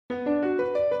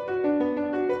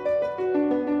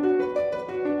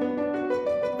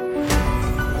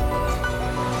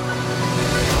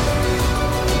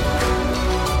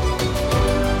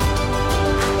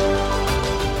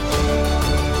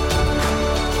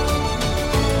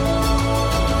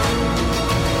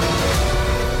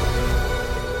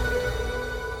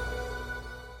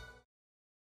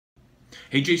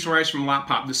Hey, Jason Rice from Lot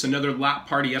Pop. This is another Lot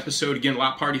Party episode. Again,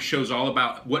 Lot Party shows all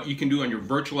about what you can do on your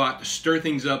virtual lot to stir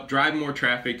things up, drive more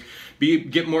traffic,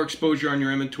 get more exposure on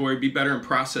your inventory, be better in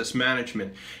process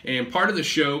management. And part of the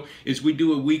show is we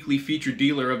do a weekly featured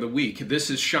dealer of the week. This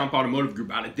is Schomp Automotive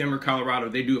Group out of Denver, Colorado.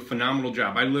 They do a phenomenal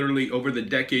job. I literally, over the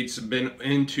decades, have been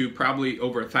into probably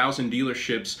over 1,000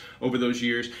 dealerships over those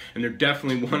years, and they're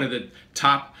definitely one of the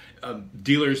top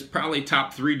dealers, probably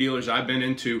top 3 dealers I've been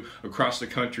into across the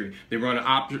country. They run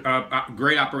a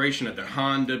great operation at their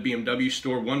Honda, BMW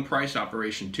store, one price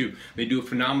operation too. They do a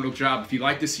phenomenal job. If you'd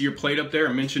like to see your plate up there,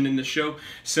 I mentioned in the show,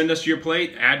 send us your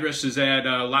plate. Address is at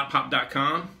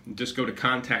lotpop.com. Just go to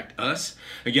contact us.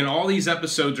 Again, all these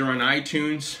episodes are on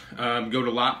iTunes. Go to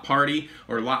Lot Party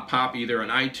or Lot Pop either on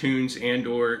iTunes and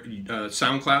or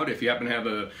SoundCloud if you happen to have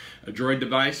a Droid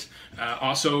device.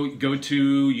 Also go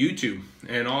to YouTube,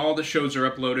 and all the shows are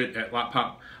uploaded at Lot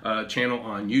Pop channel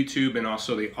on YouTube, and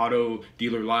also the Auto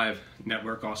Dealer Live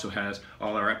network also has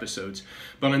all our episodes.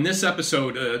 But on this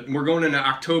episode, we're going into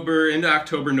October,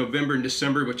 November, and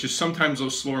December, which is sometimes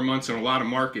those slower months in a lot of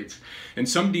markets. And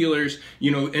some dealers,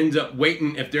 end up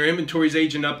waiting. If their inventory's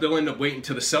aging up, they'll end up waiting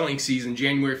until the selling season,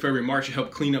 January, February, March, to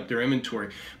help clean up their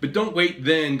inventory. But don't wait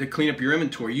then to clean up your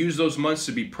inventory. Use those months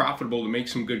to be profitable, to make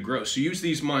some good growth. So use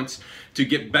these months to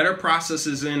get better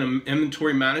processes in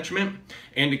inventory management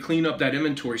and to clean up that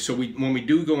inventory. So when we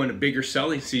do go into bigger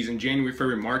selling season, January,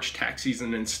 February, March, tax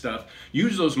season and stuff,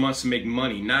 use those months to make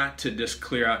money, not to just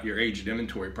clear out your aged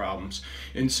inventory problems.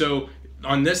 And so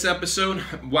on this episode,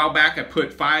 a while back, I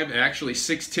put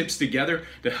 6 tips together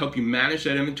to help you manage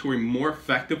that inventory more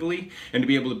effectively and to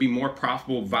be able to be more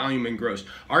profitable, volume, and gross.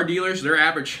 Our dealers, their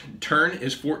average turn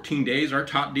is 14 days. Our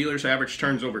top dealers' average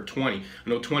turns over 20. I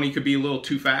know 20 could be a little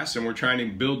too fast, and we're trying to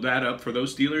build that up for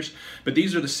those dealers. But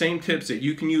these are the same tips that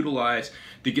you can utilize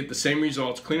to get the same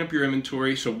results, clean up your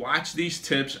inventory. So watch these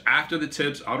tips. After the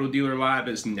tips, Auto Dealer Live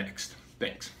is next.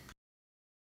 Thanks.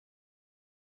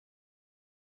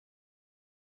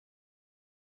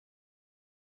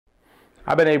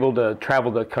 I've been able to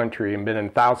travel the country and been in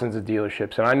thousands of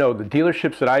dealerships, and I know the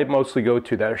dealerships that I mostly go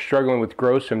to that are struggling with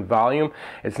gross and volume,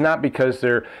 it's not because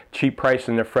they're cheap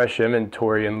pricing their fresh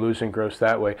inventory and losing gross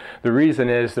that way. The reason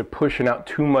is they're pushing out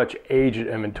too much aged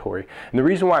inventory. And the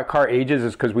reason why a car ages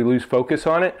is because we lose focus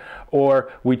on it,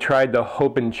 or we tried the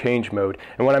hope and change mode.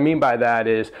 And what I mean by that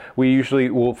is we usually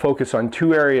will focus on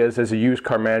 2 areas as a used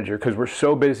car manager because we're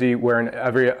so busy wearing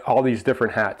all these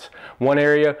different hats. One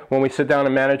area, when we sit down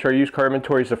and manage our used car inventory,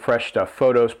 is the fresh stuff: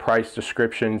 photos, price,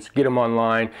 descriptions, get them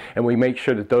online, and we make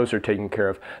sure that those are taken care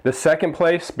of. The second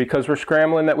place, because we're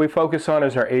scrambling, that we focus on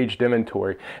is our aged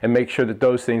inventory and make sure that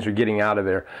those things are getting out of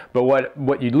there. But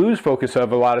what you lose focus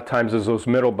of a lot of times is those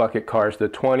middle bucket cars, the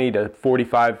 20 to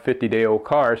 45, 50-day-old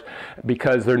cars,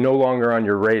 because they're no longer on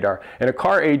your radar. And a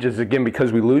car ages, again,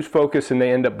 because we lose focus and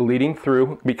they end up bleeding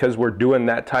through because we're doing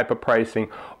that type of pricing,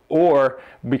 or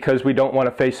because we don't want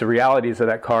to face the realities of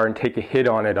that car and take a hit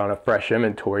on it on a fresh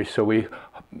inventory. So we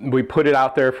put it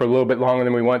out there for a little bit longer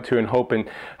than we want to and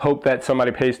hope that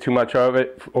somebody pays too much of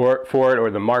it for it, or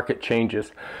the market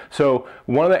changes. So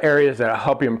one of the areas that will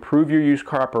help you improve your used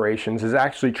car operations is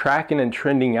actually tracking and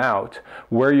trending out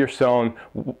where you're selling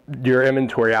your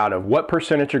inventory out of. What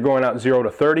percentage are going out 0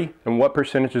 to 30 and what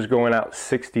percentage is going out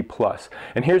 60 plus.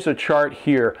 And here's a chart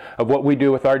here of what we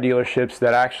do with our dealerships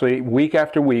that actually week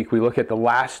after week we look at the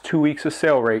last 2 weeks of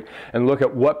sale rate and look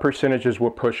at what percentages we're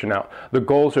pushing out. The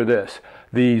goals are this: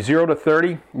 the 0 to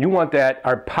 30, you want that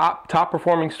our top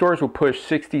performing stores will push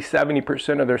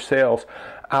 60-70% of their sales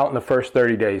out in the first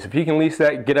 30 days. If you can lease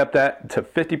that, get up that to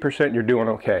 50%, you're doing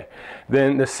okay.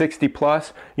 Then the 60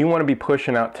 plus, you want to be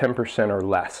pushing out 10% or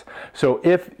less. So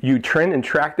if you trend and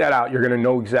track that out, you're going to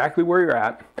know exactly where you're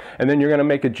at, and then you're going to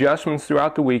make adjustments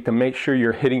throughout the week to make sure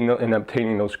you're hitting and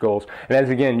obtaining those goals. And as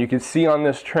again, you can see on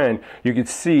this trend, you can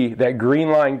see that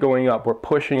green line going up. We're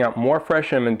pushing out more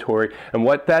fresh inventory, and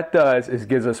what that does is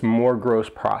gives us more gross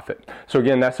profit. So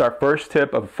again, that's our first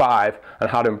tip of 5 on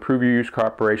how to improve your used car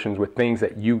operations with things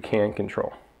that you can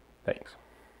control. Thanks.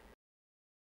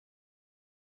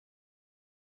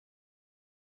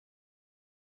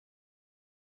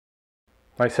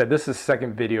 Like I said, this is the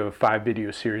second video of a 5-video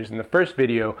series. In the first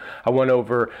video, I went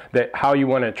over how you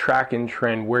want to track and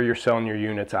trend where you're selling your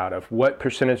units out of. What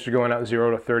percentage are going out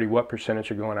 0 to 30, what percentage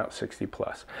are going out 60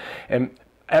 plus. And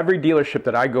every dealership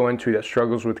that I go into that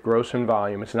struggles with gross and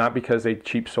volume, it's not because they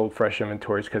cheap sold fresh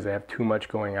inventories, because they have too much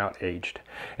going out aged.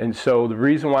 And so the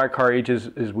reason why a car ages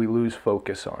is we lose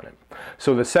focus on it.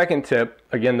 So the second tip,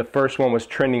 again, the first one was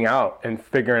trending out and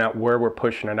figuring out where we're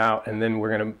pushing it out, and then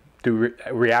we're going to to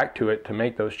react to it to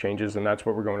make those changes, and that's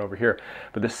what we're going over here.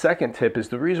 But the second tip is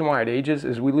the reason why it ages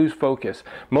is we lose focus.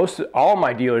 All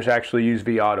my dealers actually use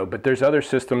vAuto, but there's other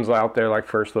systems out there like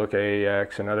First Look,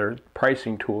 AAX, and other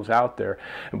pricing tools out there.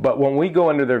 But when we go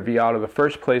into their vAuto, the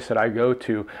first place that I go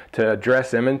to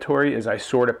address inventory is I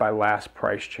sort it by last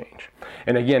price change.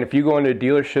 And again, if you go into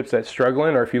dealerships that's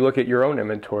struggling, or if you look at your own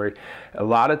inventory, a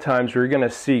lot of times you're going to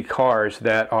see cars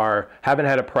that haven't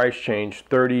had a price change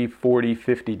 30, 40,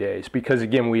 50 days. Because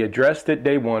again, we addressed it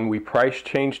day one, we price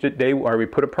changed it we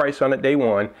put a price on it day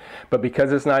one, but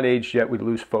because it's not aged yet, we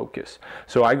lose focus.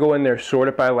 So I go in there, sort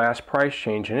it by last price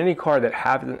change, and any car that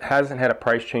hasn't had a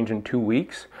price change in 2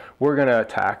 weeks, we're going to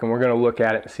attack and we're going to look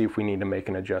at it and see if we need to make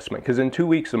an adjustment. Because in 2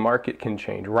 weeks, the market can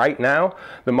change. Right now,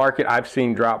 the market I've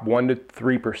seen drop 1 to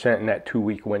 3% in that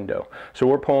 2-week window. So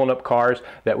we're pulling up cars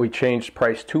that we changed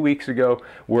price 2 weeks ago.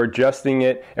 We're adjusting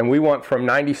it, and we went from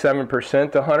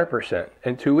 97% to 100%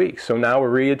 in 2 weeks. So now we're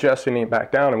readjusting it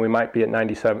back down, and we might be at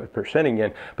 97%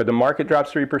 again. But the market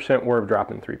drops 3%, we're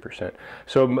dropping 3%.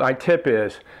 So my tip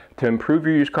is to improve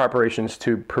your used car operations,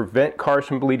 to prevent cars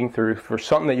from bleeding through, for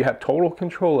something that you have total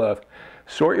control of.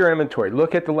 Sort your inventory.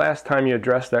 Look at the last time you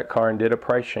addressed that car and did a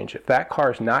price change. If that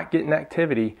car is not getting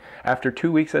activity after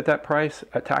 2 weeks at that price,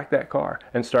 attack that car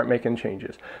and start making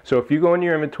changes. So if you go into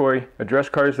your inventory, address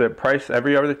cars that price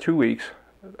every other 2 weeks,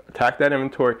 attack that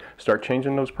inventory, start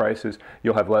changing those prices,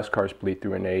 you'll have less cars bleed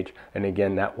through an age. And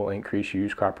again, that will increase your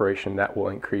used car operation. That will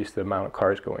increase the amount of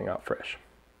cars going out fresh.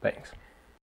 Thanks.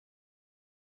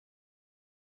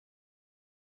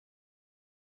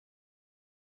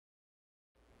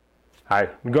 I'm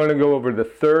going to go over the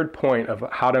third point of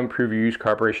how to improve your used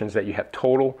car operations that you have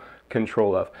total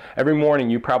control of. Every morning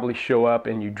you probably show up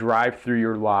and you drive through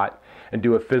your lot and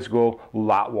do a physical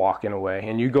lot walk in a way.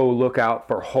 And you go look out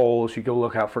for holes, you go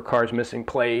look out for cars missing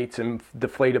plates and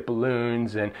deflated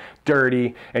balloons and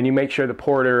dirty, and you make sure the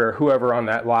porter or whoever on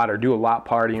that lot, or do a lot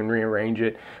party and rearrange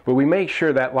it. But we make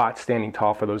sure that lot's standing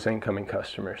tall for those incoming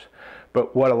customers.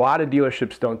 But what a lot of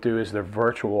dealerships don't do is their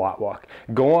virtual lot walk.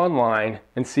 Go online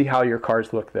and see how your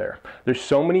cars look there. There's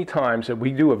so many times that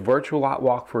we do a virtual lot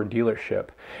walk for a dealership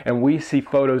and we see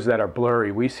photos that are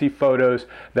blurry. We see photos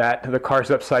that the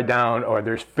car's upside down, or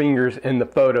there's fingers in the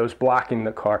photos blocking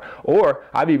the car. Or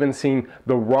I've even seen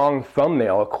the wrong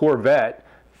thumbnail, a Corvette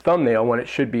thumbnail, when it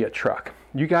should be a truck.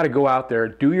 You got to go out there,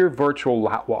 do your virtual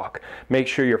lot walk. Make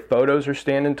sure your photos are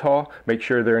standing tall. Make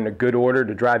sure they're in a good order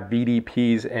to drive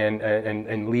VDPs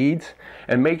and leads.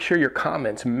 And make sure your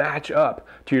comments match up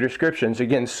to your descriptions.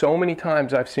 Again, so many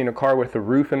times I've seen a car with a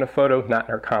roof in a photo, not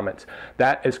in our comments.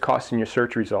 That is costing your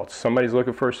search results. Somebody's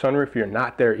looking for a sunroof, you're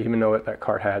not there even though that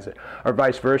car has it. Or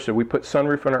vice versa. We put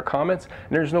sunroof in our comments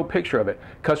and there's no picture of it.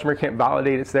 Customer can't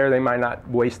validate it's there. They might not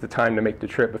waste the time to make the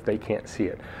trip if they can't see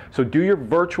it. So do your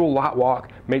virtual lot walk.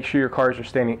 Make sure your cars are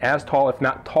standing as tall, if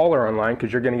not taller, online,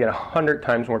 because you're going to get 100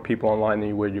 times more people online than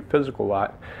you would your physical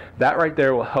lot. That right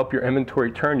there will help your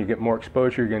inventory turn. You get more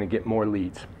exposure, you're going to get more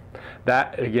leads.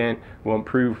 That, again, will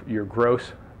improve your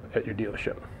gross at your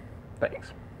dealership.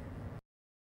 Thanks.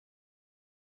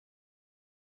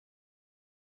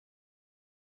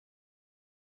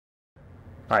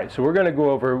 All right, so we're going to go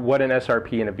over what an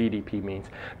SRP and a VDP means.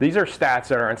 These are stats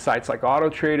that are on sites like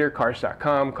AutoTrader,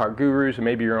 Cars.com, CarGurus, and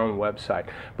maybe your own website.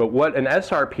 But what an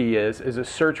SRP is a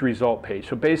search result page.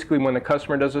 So basically when the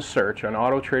customer does a search on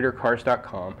AutoTrader,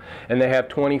 Cars.com, and they have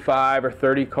 25 or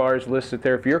 30 cars listed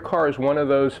there, if your car is one of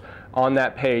those on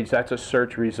that page, that's a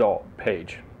search result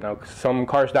page. Now, some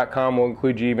Cars.com will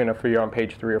include you even if you're on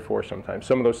page 3 or 4 sometimes.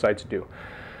 Some of those sites do.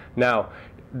 Now,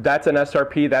 that's an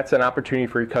SRP, that's an opportunity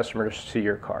for your customer to see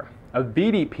your car. A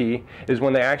VDP is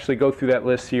when they actually go through that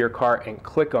list, see your car, and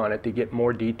click on it to get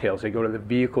more details. They go to the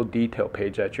vehicle detail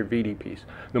page. That's your VDPs.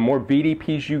 The more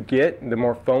VDPs you get, the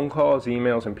more phone calls,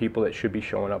 emails, and people that should be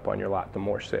showing up on your lot, the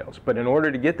more sales. But in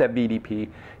order to get that VDP,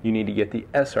 you need to get the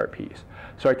SRPs.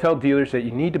 So I tell dealers that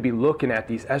you need to be looking at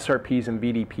these SRPs and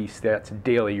VDP stats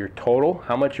daily. Your total,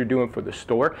 how much you're doing for the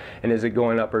store, and is it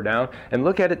going up or down? And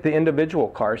look at it, the individual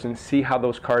cars, and see how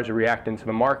those cars are reacting to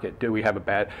the market. Are we having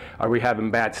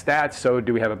bad stats? So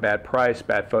do we have a bad price,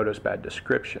 bad photos, bad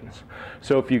descriptions?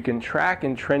 So if you can track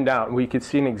and trend out, we could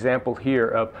see an example here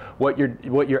of what your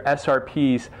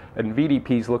SRPs and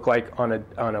VDPs look like on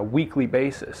a weekly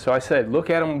basis. So I said look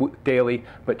at them daily,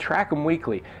 but track them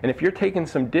weekly. And if you're taking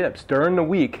some dips during the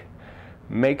week,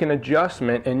 make an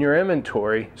adjustment in your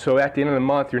inventory so at the end of the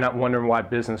month you're not wondering why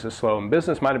business is slow. And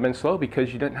business might have been slow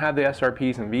because you didn't have the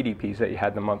SRPs and VDPs that you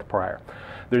had the month prior.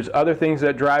 There's other things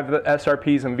that drive the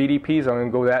SRPs and VDPs. I'm going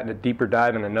to go that in a deeper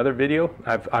dive in another video.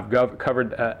 I've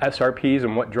covered SRPs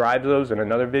and what drives those in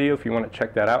another video if you want to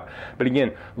check that out. But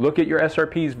again, look at your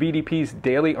SRPs, VDPs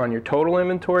daily on your total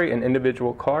inventory and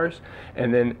individual cars.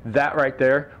 And then that right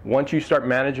there, once you start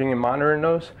managing and monitoring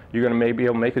those, you're going to maybe be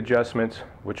able to make adjustments,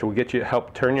 which will get you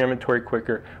help turn your inventory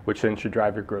quicker, which then should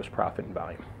drive your gross profit and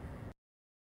volume.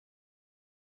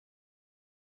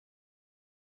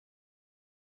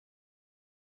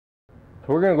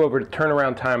 So we're going to go over the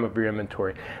turnaround time of your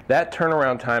inventory. That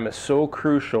turnaround time is so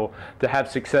crucial to have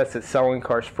success at selling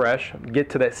cars fresh. Get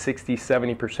to that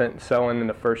 60-70% selling in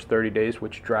the first 30 days,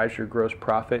 which drives your gross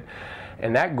profit.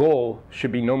 And that goal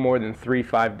should be no more than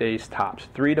 3-5 days tops,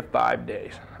 3 to 5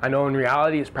 days. I know in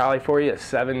reality it's probably for you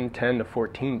 7, 10 to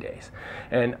 14 days.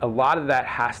 And a lot of that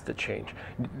has to change.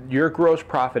 Your gross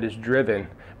profit is driven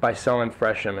by selling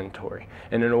fresh inventory.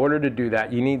 And in order to do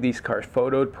that, you need these cars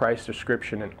photoed, price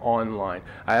description, and online.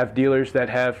 I have dealers that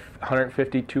have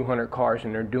 150, 200 cars,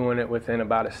 and they're doing it within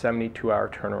about a 72-hour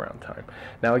turnaround time.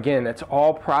 Now again, that's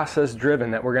all process driven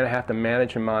that we're gonna have to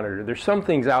manage and monitor. There's some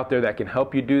things out there that can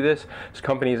help you do this. There's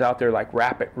companies out there like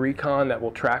Rapid Recon that will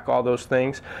track all those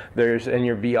things. There's in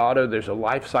your vAuto, there's a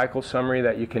life cycle summary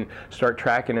that you can start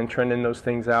tracking and trending those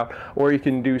things out. Or you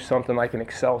can do something like an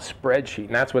Excel spreadsheet,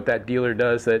 and that's what that dealer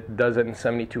does that does it in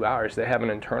 72 hours. They have an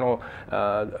internal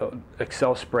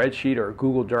Excel spreadsheet or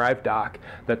Google Drive doc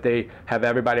that they have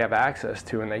everybody have access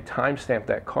to, and they timestamp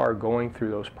that car going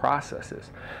through those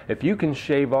processes. If you can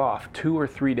shave off 2 or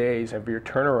 3 days of your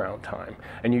turnaround time,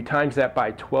 and you times that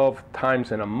by 12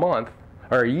 times in a month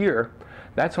or a year,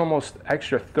 that's almost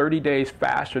extra 30 days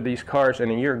faster these cars in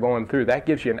a year going through. That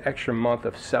gives you an extra month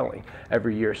of selling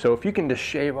every year. So if you can just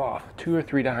shave off 2 or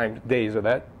 3 days of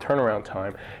that turnaround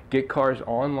time, get cars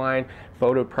online,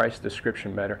 photo, price,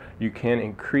 description better, you can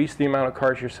increase the amount of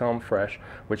cars you're selling fresh,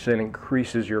 which then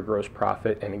increases your gross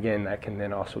profit. And again, that can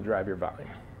then also drive your volume.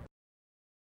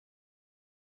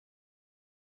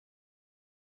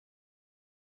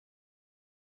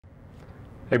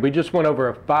 Hey, we just went over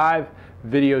a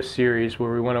 5-video series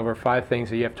where we went over 5 things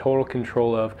that you have total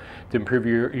control of to improve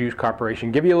your used car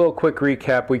operation. Give you a little quick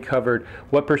recap. We covered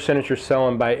what percentage you're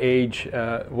selling by age,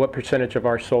 what percentage of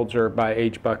our solds are by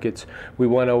age buckets. We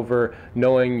went over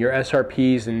knowing your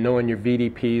SRPs and knowing your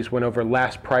VDPs. Went over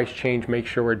last price change, make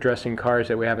sure we're addressing cars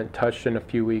that we haven't touched in a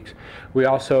few weeks. We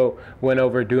also went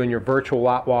over doing your virtual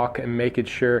lot walk and making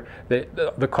sure that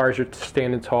the cars are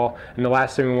standing tall. And the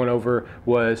last thing we went over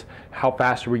was how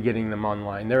fast are we getting them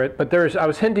online. I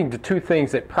was hinting to 2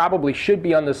 things that probably should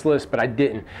be on this list, but I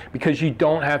didn't, because you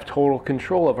don't have total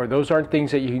control over. Those aren't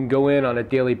things that you can go in on a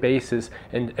daily basis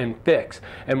and fix.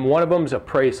 And one of them is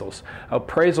appraisals.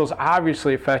 Appraisals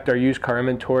obviously affect our used car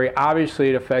inventory. Obviously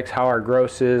it affects how our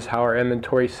gross is, how our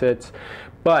inventory sits,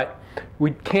 but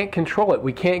we can't control it.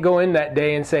 We can't go in that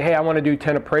day and say, hey, I want to do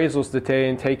 10 appraisals today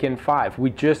and take in 5. We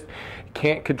just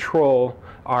can't control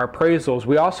our appraisals.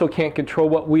 We also can't control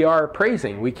what we are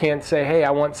appraising. We can't say, hey,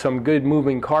 I want some good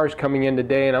moving cars coming in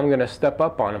today and I'm going to step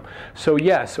up on them. So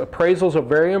yes, appraisals are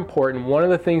very important. One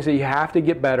of the things that you have to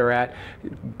get better at,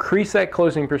 increase that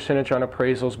closing percentage on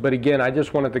appraisals. But again, I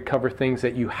just wanted to cover things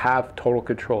that you have total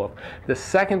control of. The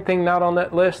second thing not on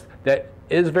that list that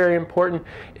is very important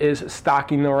is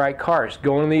stocking the right cars,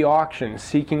 going to the auction,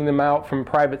 seeking them out from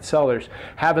private sellers,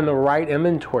 having the right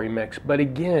inventory mix. But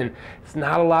again, it's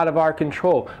not a lot of our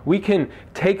control. We can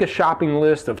take a shopping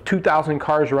list of 2,000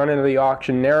 cars running to the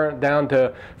auction, narrow it down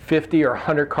to 50 or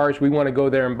 100 cars we want to go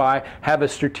there and buy, have a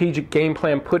strategic game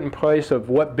plan put in place of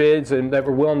what bids and that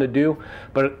we're willing to do.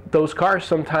 But those cars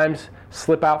sometimes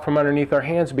slip out from underneath our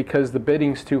hands because the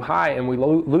bidding's too high and we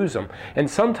lose them. And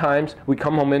sometimes we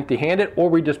come home empty-handed, or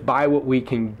we just buy what we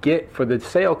can get for the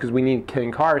sale because we need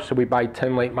 10 cars, so we buy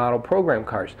 10 late model program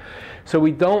cars. So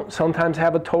we don't sometimes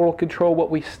have a total control what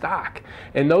we stock.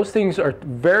 And those things are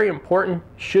very important,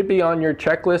 should be on your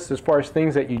checklist as far as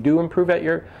things that you do improve at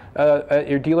your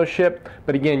dealership,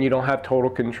 but again, you don't have total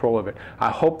control of it. I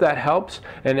hope that helps,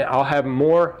 and I'll have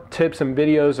more tips and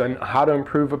videos on how to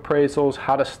improve appraisals,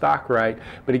 how to stock right,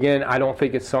 but again, I don't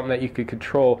think it's something that you could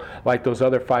control like those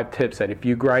other 5 tips that if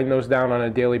you grind those down on a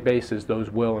daily basis,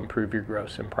 those will improve your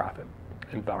gross and profit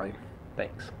and volume.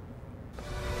 Thanks.